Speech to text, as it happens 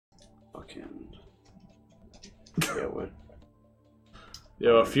Fucking. Yeah, what?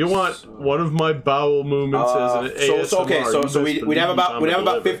 Yo, if you want one of my bowel movements as an ASMR, so we'd have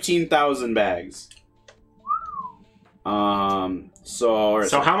about 15,000 bags.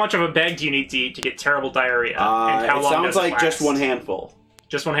 So how much of a bag do you need to eat to get terrible diarrhea? And how it long sounds does it like last? just one handful.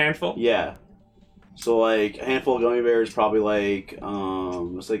 Just one handful? Yeah. So like a handful of gummy bears, probably like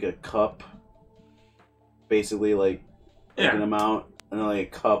it's like a cup, basically like an amount, and then like a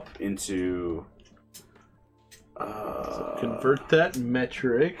cup into. So convert that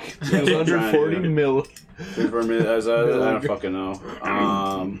metric to 140 mil. I don't fucking know.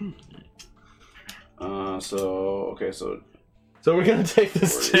 So we're gonna take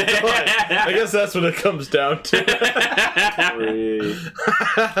this to I guess that's what it comes down to.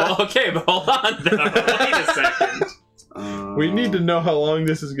 Well, okay, but hold on though. Wait a second. We need to know how long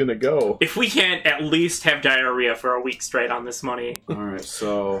this is gonna go. If we can't at least have diarrhea for a week straight on this money. Alright,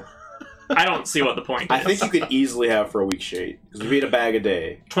 so I don't see what the point is. I think you could easily have for a week straight. Because we eat a bag a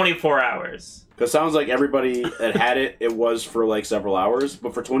day. 24 hours. Because it sounds like everybody that had it, it was for like several hours.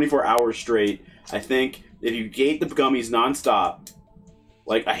 But for 24 hours straight, I think if you ate the gummies nonstop,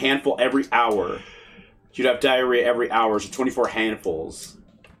 like a handful every hour, you'd have diarrhea every hour, so 24 handfuls.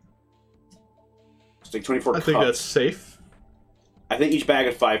 It's like 24 cups. I think that's safe. I think each bag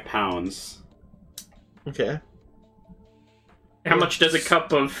is 5 pounds. Okay. How much does a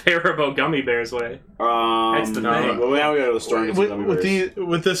cup of Haribo gummy bears weigh? That's the thing. Well, now we go to the store and get some gummy bears.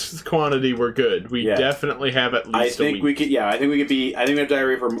 With this quantity, we're good. We definitely have at least a week. We could. Yeah, I think we could be. I think we have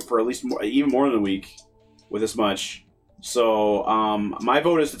diarrhea for at least more, even more than a week, with this much. So, my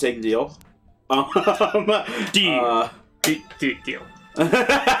vote is to take the deal. Deal. Look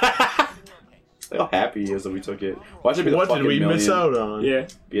how happy he is that we took it. Watch it be the what fucking did we million. miss out on? Yeah.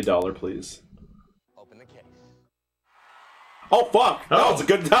 Be $1, please. Oh fuck! That was a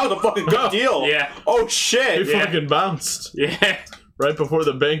good. That was a fucking good deal. Yeah. Oh shit! He fucking bounced. Yeah. Right before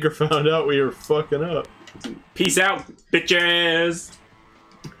the banker found out we were fucking up. Peace out, bitches.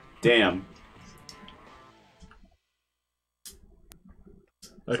 Damn.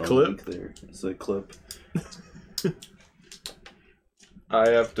 A clip? There. It's a clip. I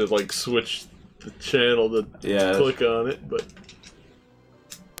have to like switch the channel to click on it, but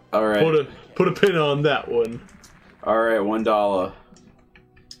all right. Put a pin on that one. All right, $1. All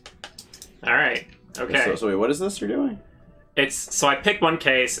right. Okay. So wait, what is this you're doing? So I pick one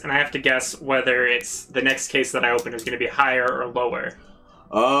case, and I have to guess whether it's the next case that I open is going to be higher or lower.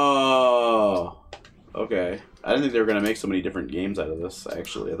 Oh. Okay. I didn't think they were going to make so many different games out of this,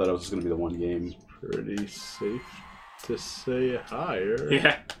 actually. I thought it was just going to be the one game. Pretty safe to say higher.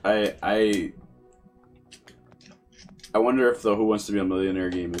 Yeah. I wonder if the Who Wants to Be a Millionaire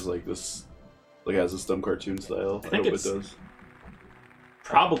game is like this, like has this dumb cartoon style. I hope it does.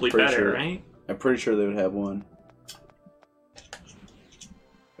 Probably better, right? I'm pretty sure they would have one.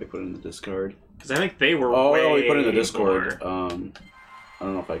 I put it in the Discord. Because I think they were way we put it in the Discord. More. I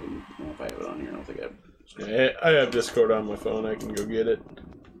don't know if I can. I don't know if I have it on here. I don't think I have. I have Discord on my phone. I can go get it.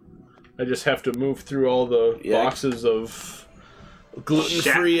 I just have to move through all the boxes of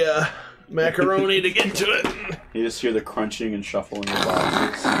gluten-free macaroni to get to it. You just hear the crunching and shuffling of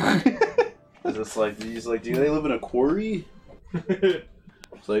boxes. Is this like he's like, do they live in a quarry?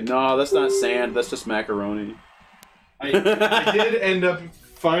 It's like, no, that's not sand. That's just macaroni. I did end up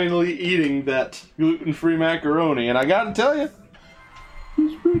finally eating that gluten-free macaroni, and I gotta tell you, it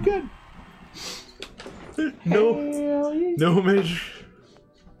was pretty good. No major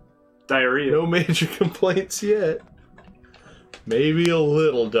diarrhea. No major complaints yet. Maybe a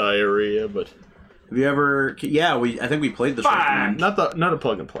little diarrhea, but have you ever? Yeah, I think we played the not a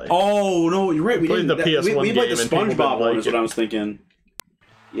plug and play. Oh no, you're right. We played the PS1 we played the game SpongeBob one. Is like what I was thinking.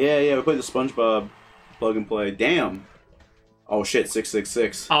 Yeah, we played the SpongeBob plug and play. Damn. Oh shit,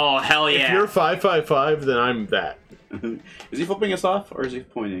 666. Oh hell yeah! If you're 555, then I'm that. Is he flipping us off or is he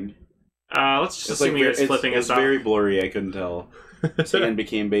pointing? Let's just assume he was flipping us off. It's very blurry. I couldn't tell. And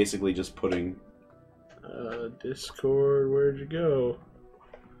became basically just pudding. Discord, where'd you go?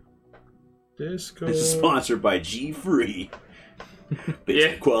 Discord. This is sponsored by G Free.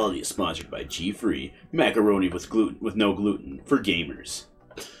 Basic quality is sponsored by G Free. Macaroni with no gluten for gamers.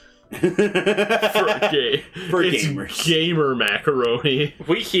 For gamers. Gamer macaroni.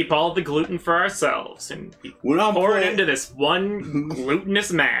 We keep all the gluten for ourselves and pour it into this one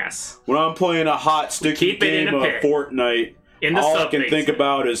glutinous mass. When I'm playing a hot sticky game of Fortnite, all I can think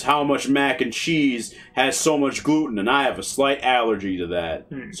about is how much mac and cheese has so much gluten, and I have a slight allergy to that.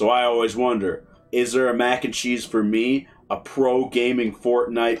 So I always wonder, is there a mac and cheese for me? A pro gaming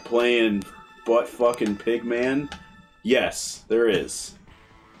Fortnite playing butt fucking pig man? Yes, there is.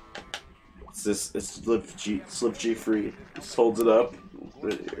 It's Slip G free. Just holds it up.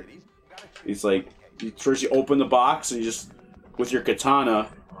 Right here. He's like, first you open the box and you just, with your katana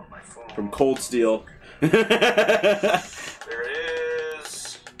from Cold Steel. There it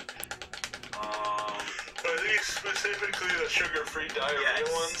is. Are these specifically the sugar-free diarrhea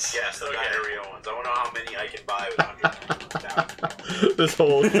ones? Yes, the diarrhea ones. I don't know how many I can buy without This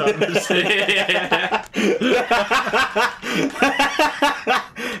whole conversation.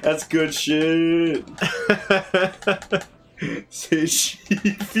 That's good shit. Say G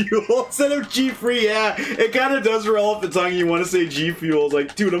Fuel instead of G Free. Yeah, it kind of does roll off the tongue. You want to say G Fuel. It's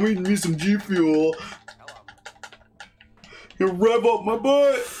like, dude, I'm eating me some G Fuel. You rev up my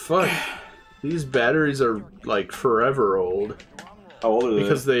butt. Fuck. These batteries are like forever old. How old are they?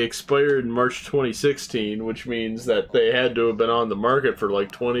 Because they expired in March 2016, which means that they had to have been on the market for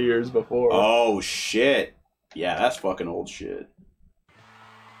like 20 years before. Oh shit. Yeah, that's fucking old shit.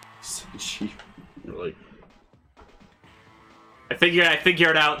 Like, I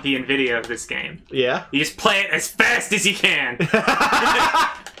figured out the NVIDIA of this game. yeah? You just play it as fast as you can.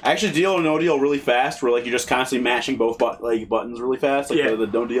 Actually, Deal or No Deal really fast, where like you're just constantly mashing both buttons really fast, like the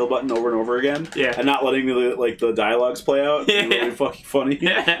No Deal button over and over again, and not letting the dialogues play out. It's really fucking funny.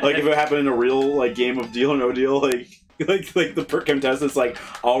 Like if it happened in a real like game of Deal or No Deal, like the per contestant's like,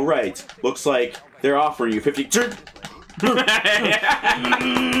 all right, looks like they're offering you 50. He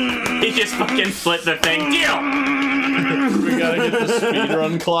just fucking flipped the thing. Deal. We gotta get the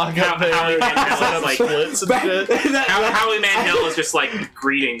speedrun clock up there. Howie Mandel like splits and shit. Howie Mandel is just like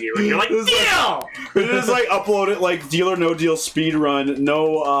greeting you, and you're like, deal. We just like upload it like Deal or No Deal speedrun,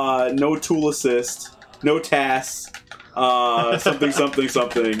 no tool assist, no tasks,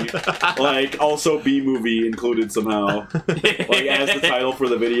 something. Like also B movie included somehow, like as the title for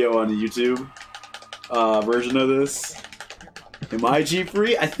the video on the YouTube version of this. Am I G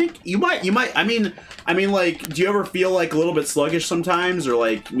free? I think you might. I mean, like, do you ever feel like a little bit sluggish sometimes, or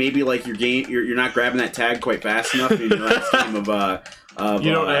like maybe like you're not grabbing that tag quite fast enough in your last game of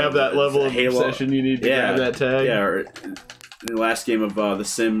you don't have that level of Halo. obsession you need to grab that tag. Yeah, or in the last game of The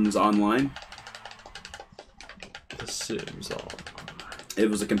Sims Online. The Sims Online. It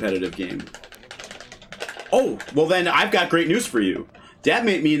was a competitive game. Oh, well then I've got great news for you. That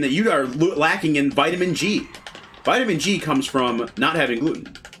may mean that you are lacking in vitamin G. Vitamin G comes from not having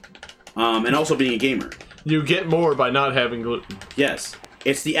gluten, and also being a gamer. You get more by not having gluten. Yes.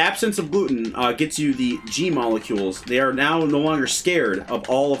 It's the absence of gluten gets you the G molecules. They are now no longer scared of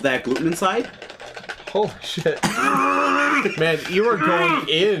all of that gluten inside. Holy shit. Man, you are going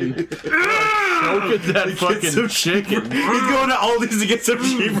in. Choking that fucking chicken. He's going to Aldi's to get some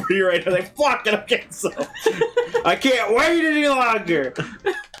G for you right now. Like, fuck it, I'm getting some. I can't wait any longer.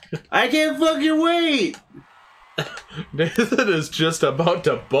 I can't fucking wait. Nathan is just about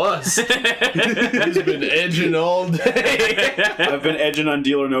to bust. He's been edging all day. I've been edging on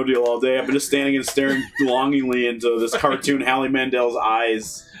Deal or No Deal all day. I've been just standing and staring longingly into this cartoon Howie Mandel's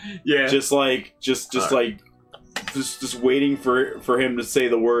eyes. Yeah. Just waiting for him to say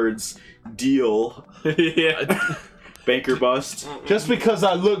the words deal. Yeah. Banker bust. Just because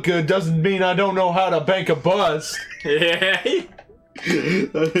I look good doesn't mean I don't know how to bank a bust. Yeah.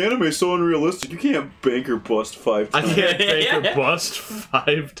 That anime's so unrealistic. You can't banker bust 5 times. I can't banker bust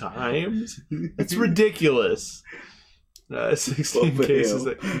 5 times? It's ridiculous. 16 cases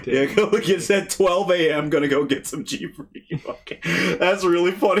that contain. Yeah, go get at 12 a.m. Gonna go get some G for you. Okay. That's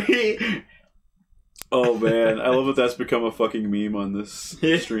really funny. Oh man, I love that that's become a fucking meme on this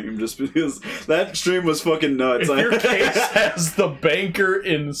stream, just because that stream was fucking nuts. If your case has the banker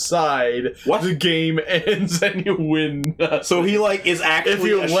inside, the game ends and you win. So he like is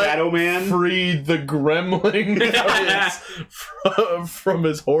actually a shadow man. Free the gremlin from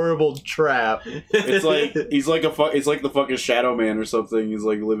his horrible trap. It's like he's like it's like the fucking shadow man or something. He's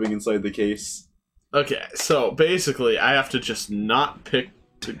like living inside the case. Okay, so basically, I have to just not pick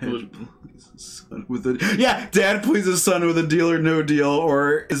the gluten. Yeah, dad pleases his son with a Deal or No Deal,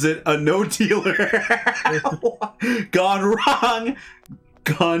 or is it a no dealer? Gone wrong,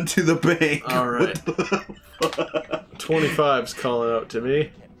 gone to the bank. All right, 25's calling out to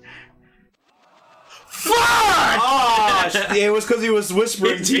me. Fuck! Oh, it was because he was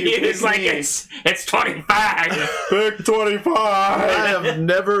whispering to you. It's like it's 25. Pick 25. I have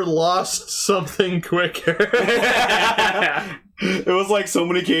never lost something quicker. It was like so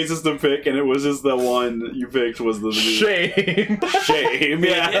many cases to pick, and it was just the one you picked was the shame. Shame,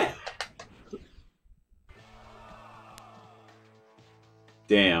 yeah.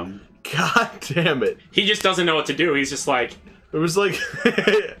 Damn. God damn it. He just doesn't know what to do. He's just like... It was like...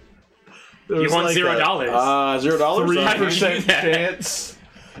 You want like $0. $0? 3% chance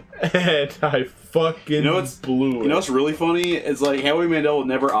And I fucking blew it. You know what's really funny? It's like Howie Mandel will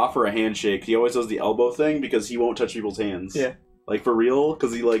never offer a handshake. He always does the elbow thing because he won't touch people's hands. Yeah. Like, for real?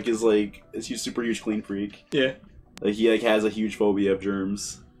 Because he, like, is, like, a super huge clean freak. Yeah. Like, he, like, has a huge phobia of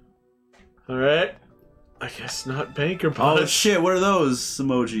germs. Alright. I guess not banker bus. Oh, shit, what are those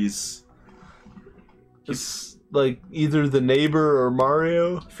emojis? It's, like, either the neighbor or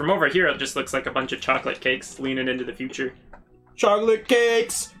Mario. From over here, it just looks like a bunch of chocolate cakes leaning into the future. Chocolate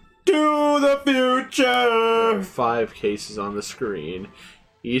cakes to the future! There are 5 cases on the screen,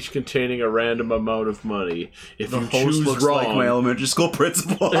 each containing a random amount of money. If you choose wrong, like my elementary school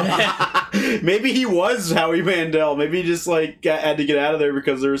principal. Maybe he was Howie Mandel. Maybe he just like had to get out of there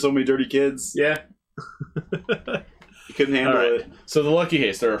because there were so many dirty kids. Yeah. He couldn't handle it. So the lucky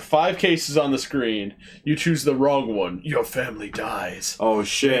case. There are 5 cases on the screen. You choose the wrong one. Your family dies. Oh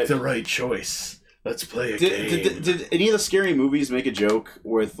shit! Make the right choice. Let's play a game. Did any of the scary movies make a joke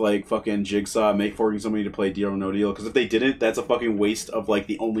with, like, fucking Jigsaw forcing somebody to play Deal or No Deal? Because if they didn't, that's a fucking waste of, like,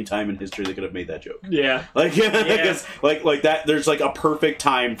 the only time in history they could have made that joke. Yeah. Like, yeah. like that, there's, like, a perfect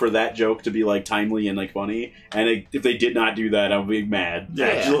time for that joke to be, like, timely and, like, funny. And if they did not do that, I would be mad,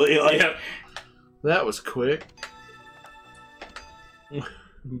 actually. Like, That was quick.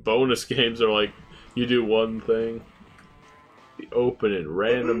 Bonus games are like, you do one thing. You open in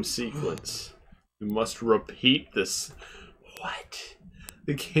random sequence. You must repeat this. What?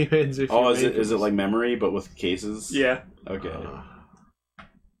 The game ends if you is it like memory but with cases? Yeah. Okay.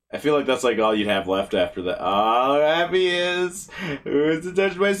 I feel like that's like all you'd have left after that. Oh, happy is who's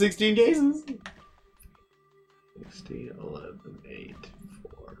touched by 16 cases? 16, 11, 8,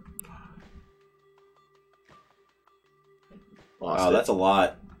 4, 5. Wow, that's a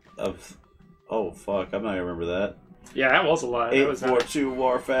lot of. Oh fuck! I'm not gonna remember that. Yeah, that was a lot. 842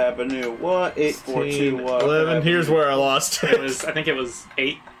 Wharf Avenue. What? 842 Wharf 11. Avenue. Here's where I lost it. I think it was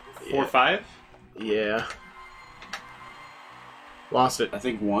 845. Yeah. Lost it. I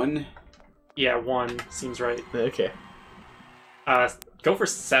think 1. Yeah, 1 seems right. Okay. Go for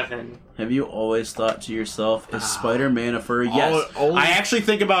 7. Have you always thought to yourself, is Spider-Man a furry? Yes. Only I actually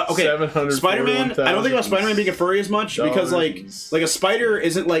think about, Spider-Man, I don't think about Spider-Man being a furry as much because, like a spider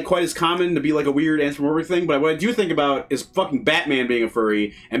isn't, like, quite as common to be, like, a weird anthropomorphic thing, but what I do think about is fucking Batman being a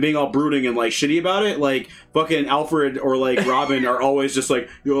furry and being all brooding and, like, shitty about it. Like, fucking Alfred or, like, Robin are always just like,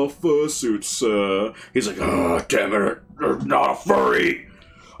 your fursuit, sir. He's like, oh, damn it, I'm not a furry.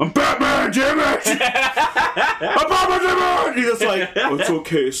 I'm Batman, damn it! I'm Batman, damn it! He's just like, oh, it's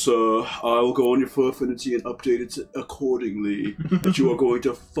okay, sir. I'll go on your Furfinity and update it accordingly. That you are going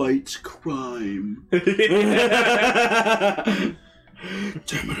to fight crime.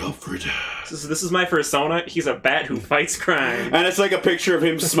 Damn it, Alfred. This is my persona. He's a bat who fights crime. And it's like a picture of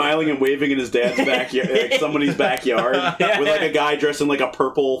him smiling and waving in his dad's backyard, like somebody's backyard, with like a guy dressed in like a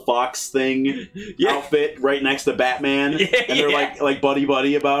purple fox thing outfit right next to Batman, and they're like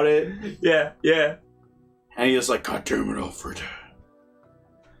buddy about it. Yeah. And he's just like, God damn it, Alfred.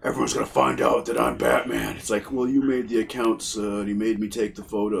 Everyone's gonna find out that I'm Batman. It's like, well, you made the accounts, and you made me take the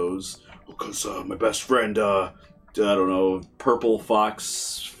photos. Because my best friend, I don't know, Purple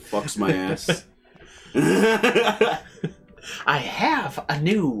Fox fucks my ass. I have a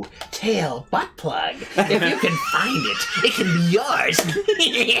new tail butt plug. If you can find it, it can be yours.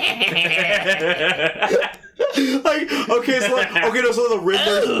 So the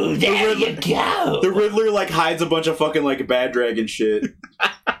Riddler. Oh, there you go. The Riddler like hides a bunch of fucking like bad dragon shit,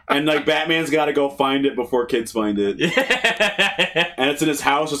 and like Batman's got to go find it before kids find it. And it's in his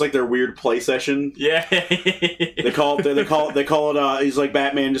house. It's like their weird play session. Yeah. They call it. He's like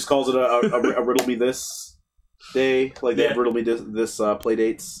Batman just calls it a riddle me this day. Like they have riddle me this play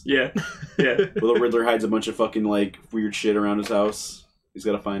dates. Yeah. Where the Riddler hides a bunch of fucking like weird shit around his house. He's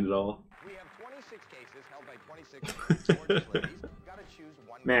got to find it all. We have 26 cases held by 26 gorgeous ladies. Gotta choose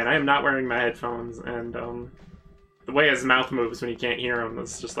one. Man, I am not wearing my headphones, and the way his mouth moves when he can't hear him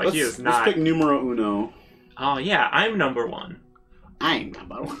is just like he is not. Let's pick numero uno. Oh yeah, I'm number 1. I'm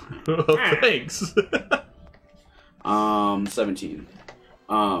number 1. Oh, thanks. 17.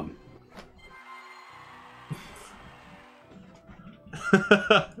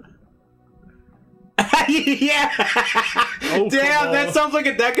 Yeah. Oh, damn, that sounds like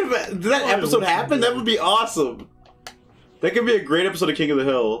did that episode happen? That would be awesome. That could be a great episode of King of the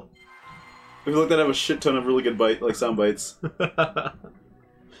Hill. I feel like that'd have a shit ton of really good sound bites.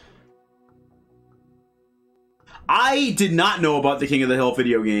 I did not know about the King of the Hill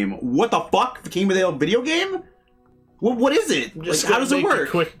video game. What the fuck? The King of the Hill video game? What is it? Just how does it work?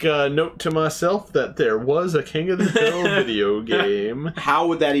 A quick note to myself that there was a King of the Hill video game. How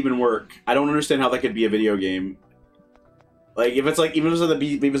would that even work? I don't understand how that could be a video game. Like if it's like even if it's like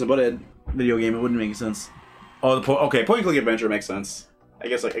the Beavis and Butthead video game, it wouldn't make sense. Oh, okay, point and click adventure makes sense. I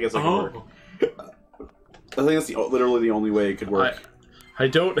guess I could work. I think that's literally the only way it could work. I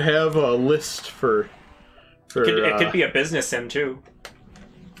don't have a list for it could be a business sim too.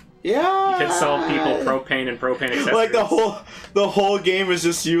 Yeah, you could sell people propane and propane accessories. Like the whole game is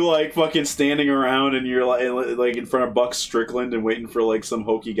just you like fucking standing around and you're like in front of Buck Strickland and waiting for like some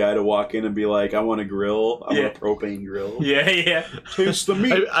hokey guy to walk in and be like, I want a grill, I want a propane grill. Yeah. Taste the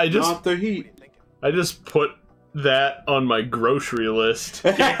meat, not the heat. I just put that on my grocery list.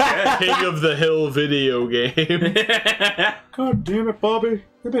 King of the Hill video game. God damn it, Bobby!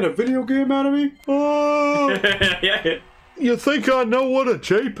 They made a video game out of me. Oh. Yeah. You think I know what a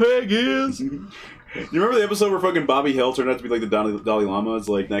JPEG is? You remember the episode where fucking Bobby Hill turned out to be like the Dalai Lama's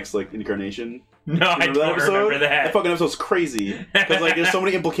like next like incarnation? No, I don't remember that. That fucking episode's crazy because like there's so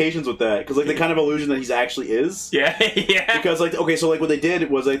many implications with that because like the kind of illusion that he's actually is. Yeah. Because like okay, so like what they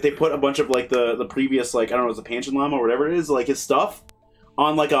did was like they put a bunch of like the previous like I don't know, it's a Panchen Lama or whatever it is, like his stuff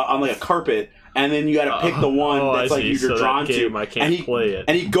on like a carpet, and then you got to pick the one that's like you're drawn to. I can't play it.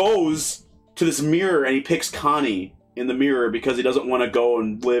 And he goes to this mirror and he picks Connie in the mirror because he doesn't want to go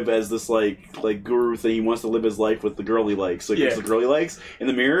and live as this like guru thing. He wants to live his life with the girl he likes. So he gets the girl he likes in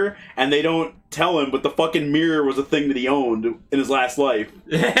the mirror, and they don't tell him, but the fucking mirror was a thing that he owned in his last life.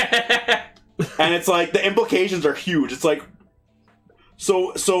 And it's like the implications are huge. It's like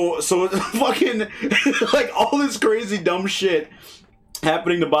so fucking like all this crazy dumb shit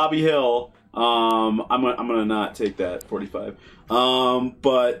happening to Bobby Hill. I'm gonna not take that 45.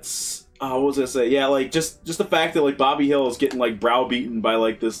 But what was I gonna say? Yeah, like just the fact that like Bobby Hill is getting like browbeaten by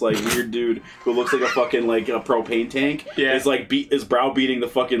like this like weird dude who looks like a fucking like a propane tank. Yeah, is like is browbeating the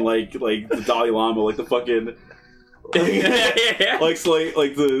fucking like the Dalai Lama, like the fucking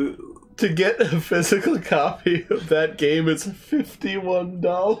like the. To get a physical copy of that game, it's $51.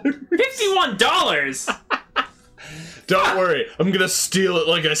 $51. Don't worry, I'm gonna steal it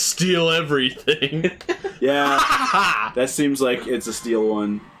like I steal everything. Yeah, that seems like it's a steal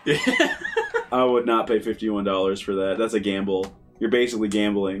one. I would not pay $51 for that. That's a gamble. You're basically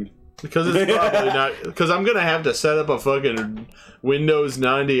gambling. Because it's probably not. Because I'm gonna have to set up a fucking Windows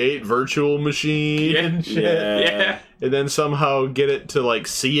 98 virtual machine and shit. Yeah. And then somehow get it to like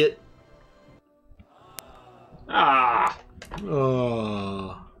see it. Oh.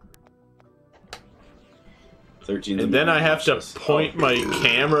 13. And then I have to point my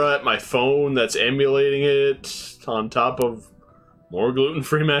camera at my phone that's emulating it on top of more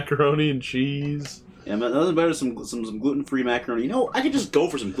gluten-free macaroni and cheese. Yeah, man, nothing better than some gluten-free macaroni. You know, I could just go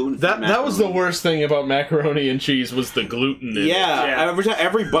for some gluten-free macaroni. That was the worst thing about macaroni and cheese was the gluten in it. Yeah.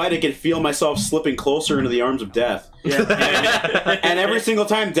 Every bite I could feel myself slipping closer into the arms of death. Yeah. And every single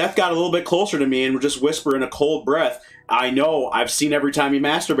time death got a little bit closer to me and would just whisper in a cold breath, I know, I've seen every time he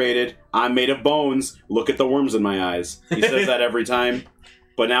masturbated. I'm made of bones. Look at the worms in my eyes. He says that every time.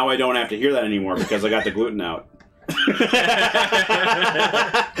 But now I don't have to hear that anymore because I got the gluten out.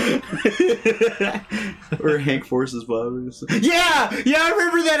 Or Hank forces Bobby. Yeah, I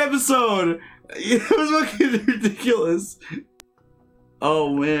remember that episode. It was fucking ridiculous.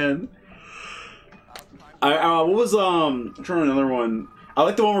 Oh man. What was I'm trying to remember another one. I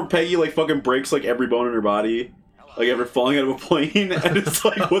like the one where Peggy like fucking breaks like every bone in her body, like ever falling out of a plane, and it's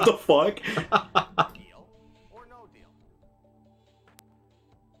like what the fuck.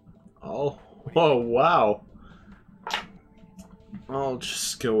 Oh wow. I'll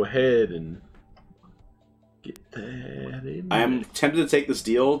just go ahead and get that in. I am tempted to take this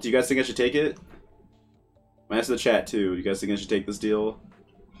deal. Do you guys think I should take it? I'm asking the chat too. Do you guys think I should take this deal?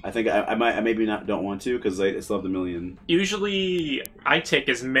 I think I maybe don't want to because I still have the million. Usually, I take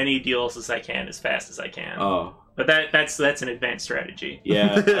as many deals as I can as fast as I can. Oh, but that's an advanced strategy.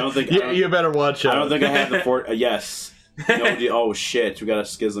 Yeah, I don't think you better watch out. I don't think I have the fort. Yes. No deal. Oh shit, we got a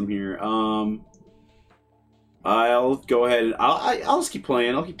schism here. I'll go ahead and I'll just keep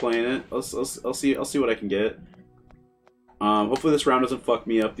playing. I'll keep playing it. I'll see what I can get. Hopefully this round doesn't fuck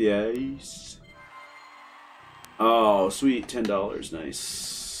me up the ice. Oh, sweet, $10,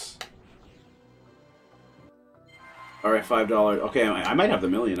 nice. All right, $5. Okay, I might have the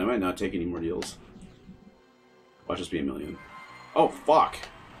million. I might not take any more deals. Watch this be a million. Oh fuck!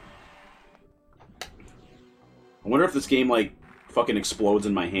 I wonder if this game like fucking explodes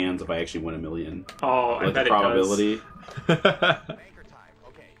in my hands if I actually win a million. Oh, like I bet the probability. It does. Banker time.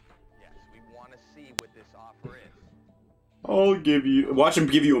 Okay. Yes, we want to see what this offer is. I'll give you. Watch him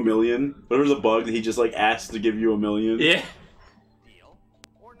give you a million. But there's a bug that he just like asked to give you a million. Yeah. Deal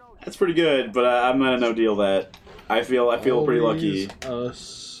or no deal? That's pretty good, but I'm not a no deal that. I feel pretty lucky. A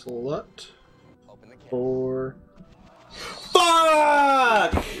slut Open the case. for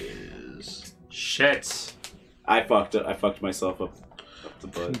Fuck! Shit. I fucked it. I fucked myself up the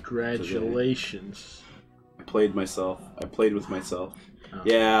butt. Congratulations. I played myself. I played with myself. Oh.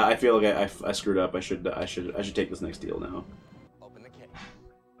 Yeah, I feel like I screwed up. I should take this next deal now. Open the case.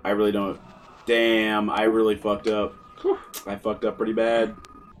 I really don't. Damn, I really fucked up. Whew. I fucked up pretty bad.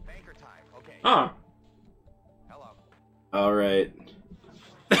 Banker time. Okay. Oh. Hello. All right.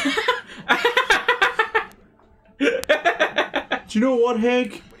 Do you know what,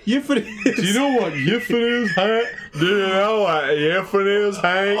 Hank? Yiff it is. Do you know what yiff it is, Hank? Do you know what yiff it is,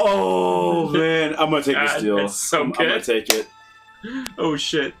 Hank? Oh man, I'm gonna take this deal. It's so I'm good. gonna take it. Oh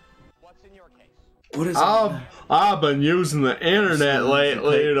shit. What's in your case? What is I've been using the internet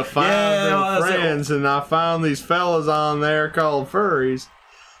lately to find new friends, and I found these fellas on there called furries.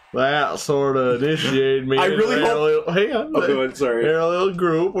 That sort of initiated me. I really into hope. Hang on. Oh, go ahead. Sorry. Their little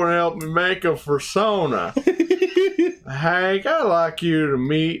group and help me make a persona. Hank, I'd like you to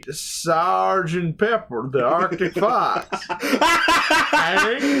meet Sergeant Pepper, the Arctic Fox.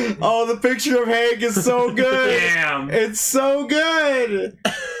 Hank? Oh, the picture of Hank is so good. Damn. It's so good.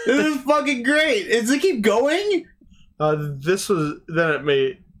 This is fucking great. Does it keep going? This was then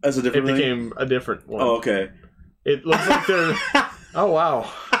That's a different. it became a different one. Oh, okay. It looks like they're. Oh wow.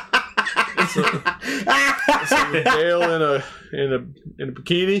 It's a Dale in a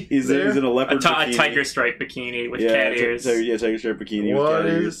bikini. He's in a leopard A bikini. tiger stripe bikini with cat ears. Tiger stripe bikini with cat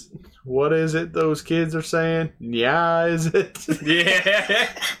ears. What is it those kids are saying? Yeah, is it? Yeah.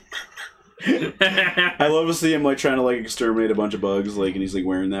 I love to see him like trying to like exterminate a bunch of bugs, like, and he's like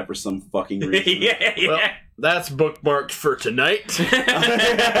wearing that for some fucking reason. Yeah. Well, that's bookmarked for tonight.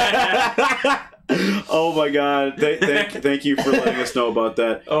 Oh my god! Thank you for letting us know about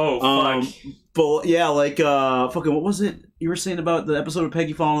that. Oh fuck. But yeah, like fucking what was it you were saying about the episode of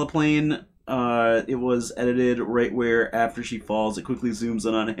Peggy falling on the plane? It was edited right where after she falls, it quickly zooms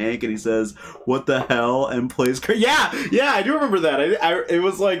in on Hank and he says, "What the hell?" and plays. Yeah, I do remember that. It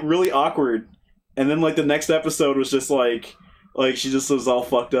was like really awkward, and then like the next episode was just like she just was all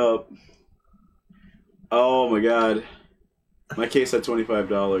fucked up. Oh my god. My case had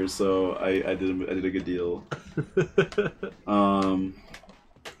 $25, so I did a good deal. Does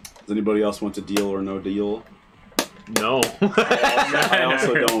anybody else want to deal or no deal? No. I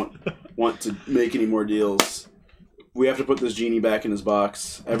also don't want to make any more deals. We have to put this genie back in his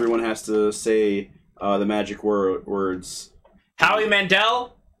box. Everyone has to say the magic words. Howie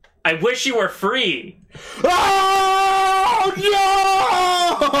Mandel, I wish you were free. Oh no!